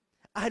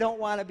 I don't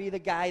want to be the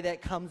guy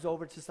that comes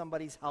over to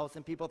somebody's house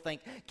and people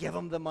think, give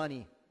them the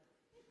money.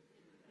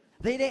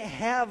 They didn't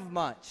have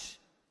much.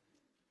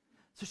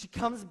 So she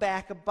comes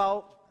back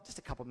about just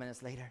a couple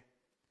minutes later.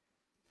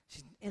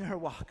 She's in her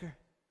walker,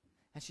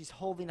 and she's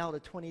holding out a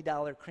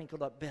 $20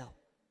 crinkled up bill.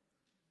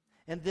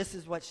 And this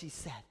is what she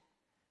said.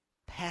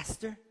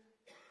 "Pastor,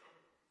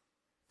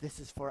 this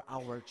is for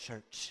our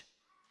church."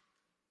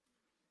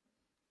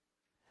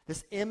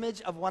 This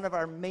image of one of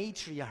our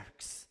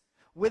matriarchs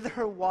with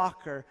her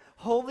walker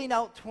holding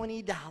out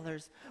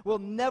 $20 will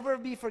never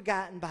be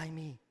forgotten by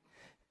me.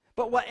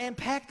 But what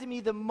impacted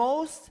me the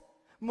most,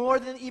 more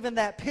than even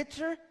that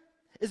picture,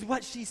 is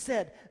what she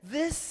said.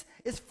 This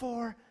is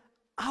for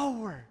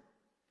our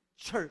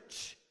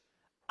church.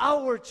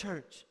 Our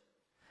church.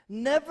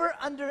 Never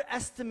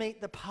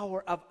underestimate the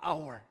power of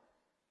our.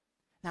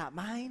 Not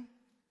mine,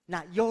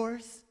 not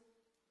yours,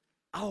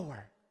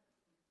 our.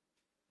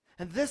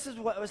 And this is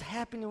what was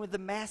happening with the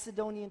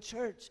Macedonian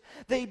church.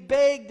 They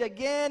begged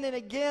again and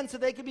again so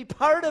they could be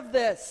part of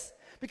this,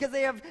 because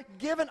they have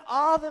given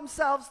all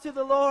themselves to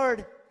the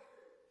Lord.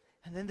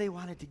 And then they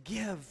wanted to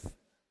give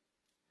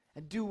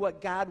and do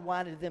what God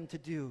wanted them to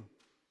do.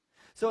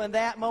 So in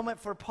that moment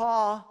for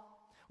Paul,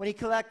 when he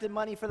collected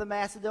money for the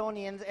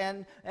Macedonians,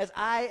 and as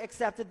I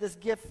accepted this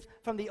gift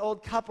from the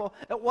old couple,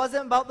 it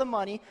wasn't about the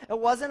money, it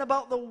wasn't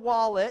about the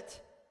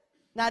wallet,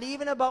 not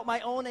even about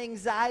my own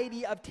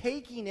anxiety of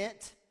taking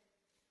it.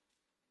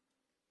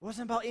 It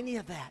wasn't about any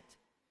of that.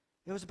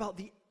 It was about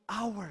the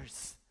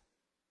hours,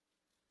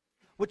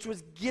 which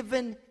was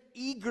given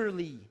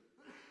eagerly,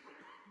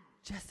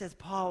 just as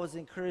Paul was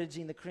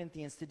encouraging the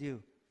Corinthians to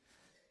do.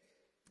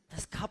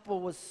 This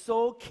couple was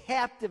so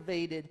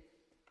captivated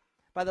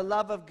by the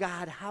love of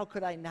God. How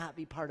could I not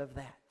be part of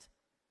that?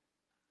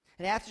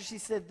 And after she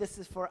said, "This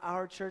is for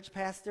our church,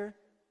 Pastor,"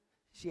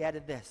 she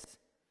added this.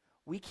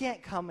 "We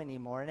can't come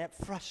anymore, and it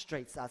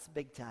frustrates us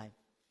big time.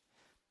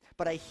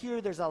 But I hear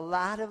there's a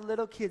lot of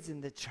little kids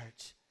in the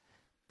church.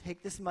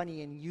 Take this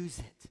money and use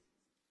it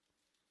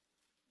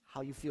how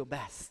you feel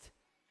best."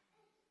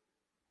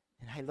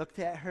 And I looked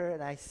at her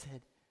and I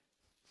said,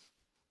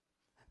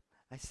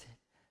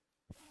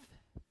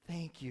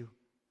 "Thank you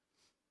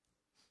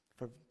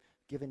for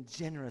giving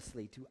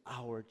generously to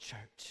our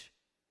church.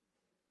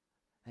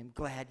 I'm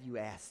glad you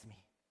asked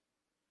me."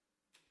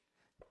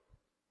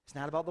 It's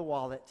not about the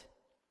wallet.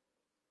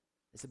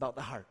 It's about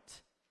the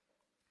heart.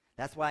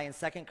 That's why in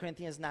 2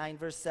 Corinthians 9,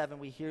 verse 7,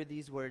 we hear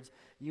these words,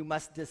 "You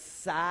must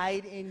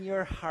decide in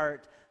your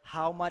heart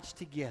how much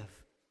to give.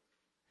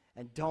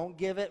 And don't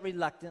give it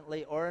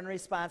reluctantly or in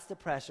response to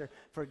pressure,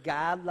 for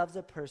God loves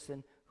a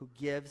person who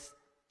gives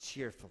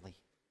cheerfully."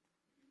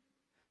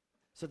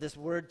 So this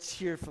word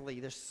cheerfully,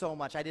 there's so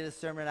much. I did a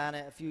sermon on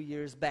it a few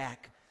years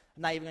back.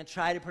 I'm not even going to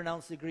try to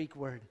pronounce the Greek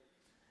word.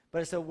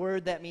 But it's a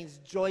word that means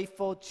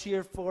joyful,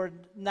 cheerful,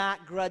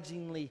 not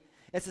grudgingly.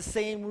 It's the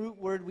same root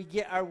word we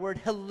get our word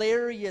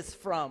hilarious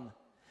from.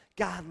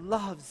 God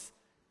loves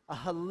a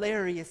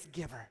hilarious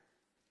giver.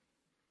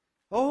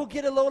 Oh,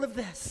 get a load of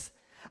this.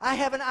 I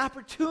have an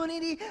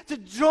opportunity to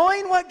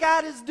join what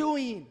God is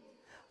doing.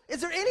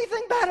 Is there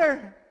anything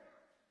better?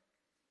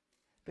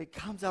 But it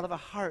comes out of a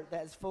heart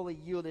that is fully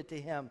yielded to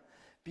Him.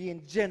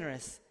 Being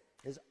generous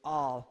is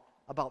all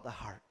about the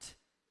heart.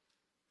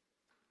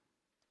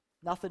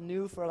 Nothing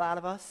new for a lot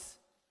of us,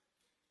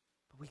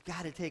 but we've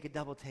got to take a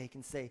double take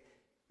and say,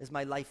 is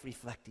my life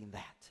reflecting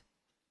that?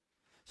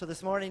 So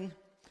this morning,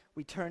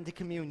 we turn to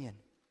communion.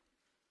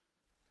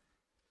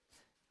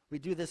 We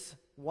do this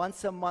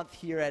once a month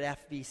here at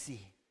FBC.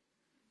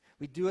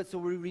 We do it so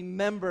we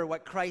remember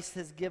what Christ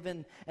has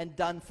given and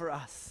done for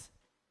us.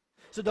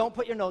 So don't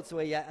put your notes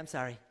away yet. I'm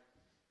sorry.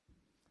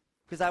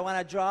 Because I want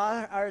to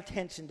draw our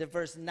attention to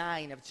verse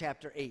 9 of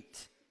chapter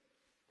 8.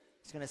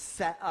 It's going to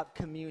set up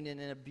communion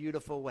in a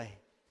beautiful way.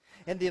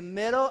 In the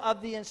middle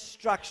of the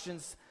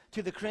instructions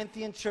to the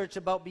Corinthian church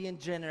about being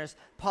generous,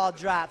 Paul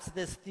drops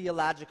this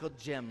theological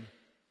gem.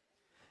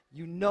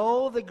 You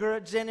know the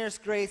generous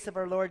grace of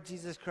our Lord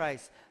Jesus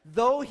Christ.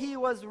 Though he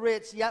was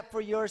rich, yet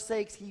for your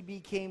sakes he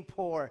became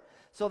poor,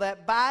 so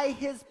that by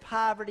his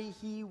poverty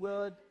he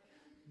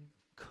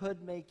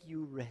could make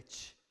you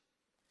rich.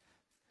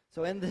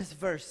 So in this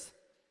verse,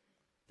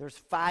 there's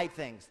 5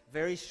 things,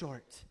 very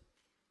short,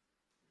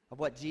 of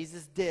what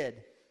Jesus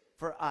did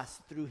for us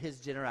through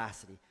his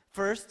generosity.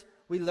 First,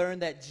 we learn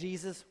that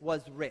Jesus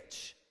was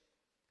rich.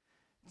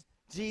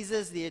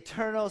 Jesus, the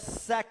eternal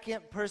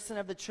second person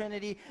of the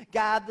Trinity,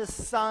 God the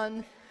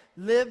Son,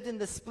 lived in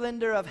the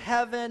splendor of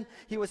heaven.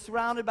 He was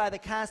surrounded by the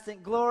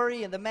constant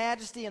glory and the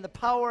majesty and the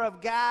power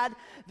of God.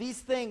 These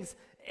things,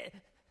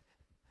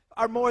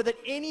 or more than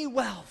any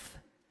wealth.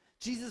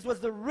 Jesus was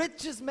the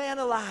richest man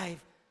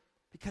alive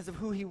because of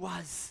who he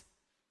was.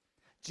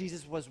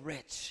 Jesus was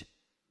rich.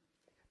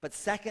 But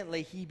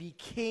secondly, he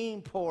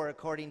became poor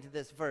according to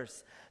this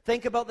verse.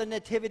 Think about the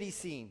nativity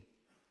scene.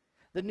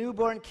 The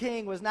newborn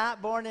king was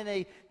not born in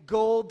a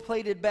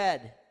gold-plated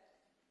bed.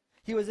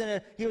 He was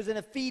in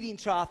a feeding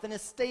trough in a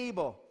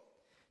stable.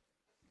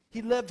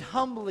 He lived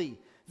humbly,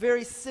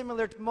 very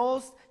similar to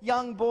most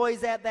young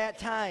boys at that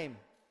time.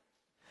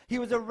 He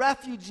was a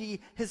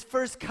refugee his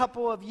first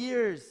couple of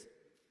years.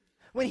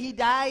 When he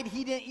died,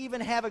 he didn't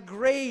even have a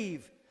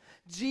grave.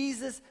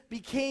 Jesus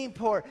became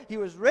poor. He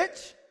was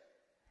rich,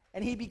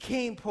 and he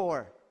became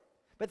poor.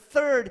 But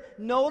third,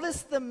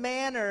 notice the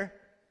manner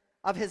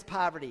of his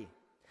poverty.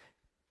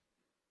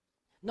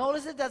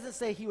 Notice it doesn't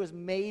say he was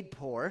made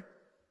poor,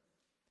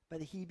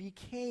 but he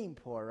became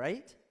poor,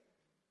 right?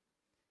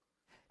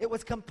 It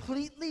was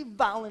completely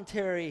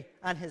voluntary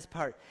on his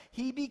part.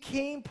 He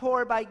became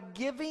poor by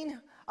giving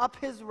up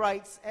his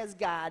rights as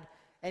God,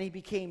 and he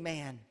became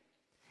man.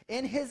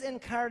 In his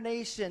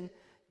incarnation,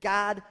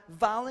 God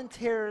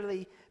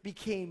voluntarily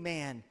became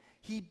man.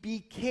 He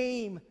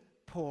became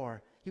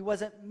poor. He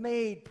wasn't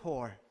made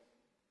poor.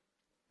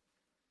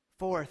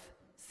 Fourth,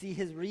 see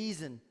his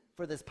reason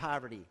for this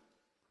poverty.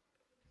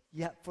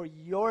 Yet for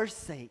your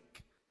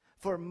sake,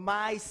 for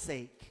my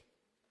sake,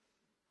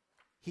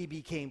 he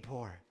became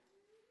poor.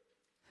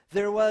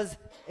 There was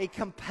a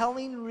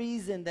compelling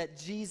reason that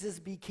Jesus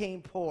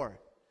became poor.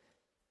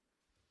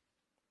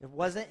 It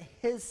wasn't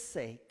his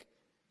sake,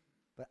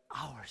 but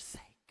our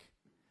sake.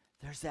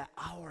 There's that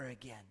our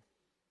again.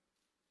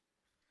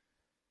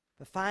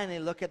 But finally,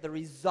 look at the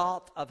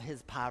result of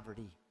his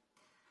poverty.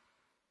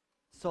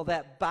 So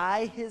that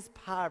by his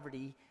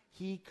poverty,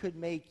 he could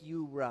make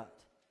you what?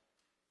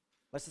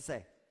 What's it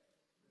say?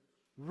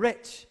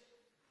 Rich.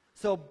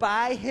 So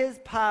by his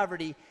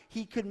poverty,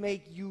 he could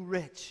make you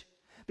rich.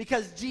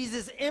 Because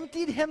Jesus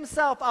emptied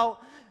himself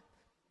out,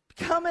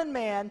 becoming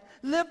man,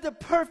 lived a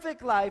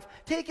perfect life,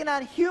 taking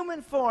on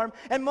human form,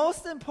 and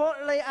most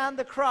importantly on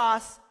the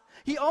cross,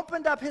 he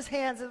opened up his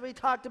hands, as we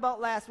talked about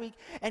last week,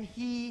 and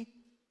he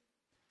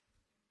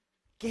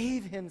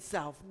gave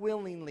himself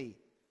willingly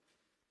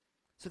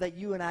so that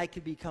you and I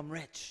could become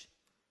rich.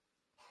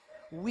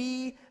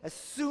 We, as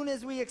soon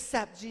as we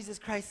accept Jesus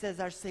Christ as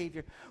our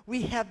Savior,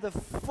 we have the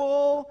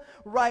full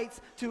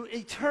rights to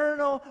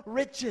eternal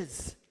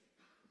riches.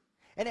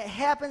 And it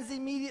happens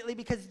immediately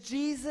because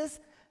Jesus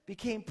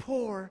became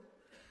poor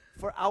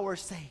for our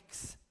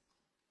sakes.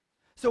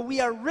 So we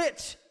are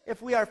rich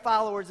if we are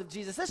followers of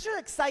Jesus. This should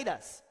excite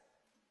us.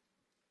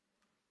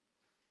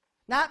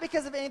 Not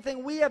because of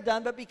anything we have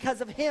done, but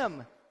because of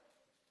him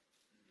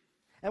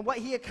and what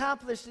he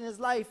accomplished in his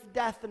life,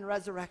 death, and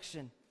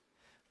resurrection.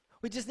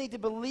 We just need to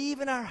believe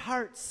in our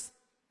hearts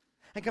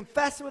and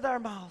confess with our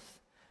mouth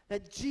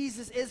that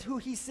Jesus is who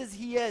he says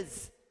he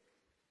is.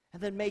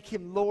 And then make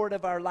him Lord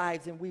of our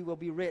lives, and we will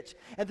be rich.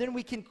 And then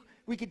we can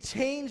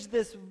change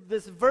this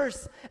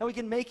verse, and we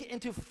can make it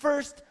into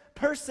first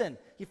person.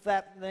 You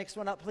flap the next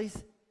one up,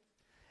 please.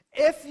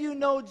 If you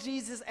know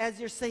Jesus as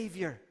your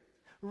Savior,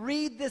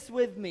 read this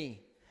with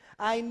me.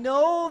 I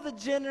know the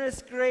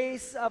generous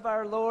grace of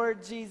our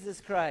Lord Jesus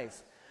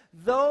Christ.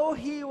 Though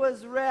he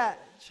was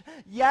rich,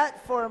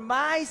 yet for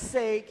my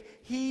sake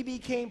he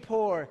became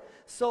poor,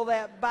 so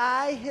that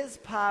by his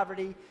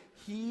poverty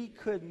he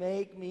could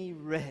make me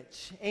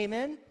rich.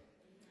 Amen?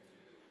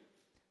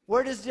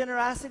 Where does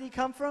generosity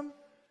come from?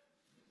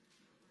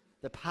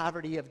 The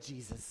poverty of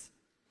Jesus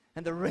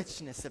and the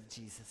richness of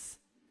Jesus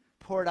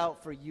poured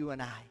out for you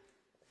and I.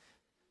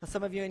 Now,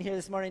 some of you in here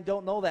this morning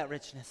don't know that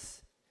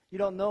richness. You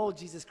don't know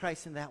Jesus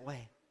Christ in that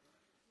way.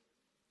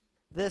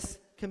 This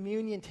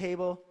communion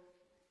table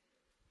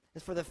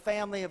is for the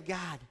family of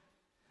God.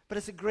 But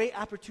it's a great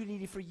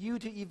opportunity for you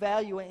to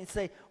evaluate and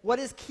say, what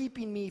is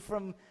keeping me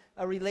from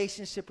a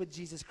relationship with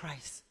Jesus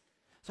Christ?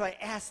 So I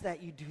ask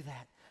that you do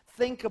that.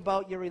 Think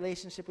about your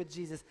relationship with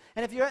Jesus.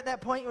 And if you're at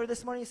that point where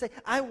this morning you say,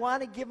 I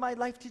want to give my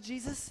life to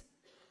Jesus,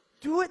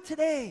 do it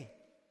today.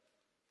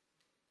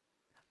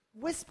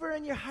 Whisper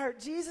in your heart,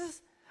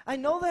 Jesus, I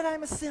know that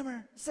I'm a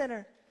sinner.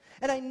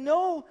 And I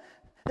know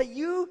that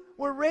you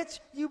were rich,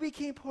 you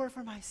became poor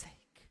for my sake.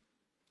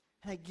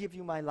 And I give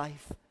you my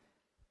life.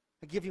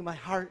 I give you my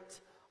heart,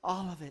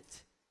 all of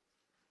it.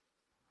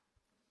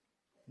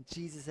 And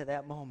Jesus at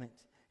that moment,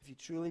 if you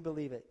truly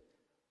believe it,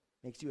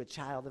 makes you a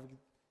child of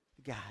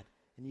God,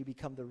 and you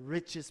become the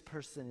richest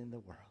person in the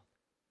world.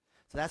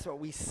 So that's what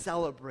we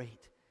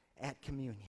celebrate at communion.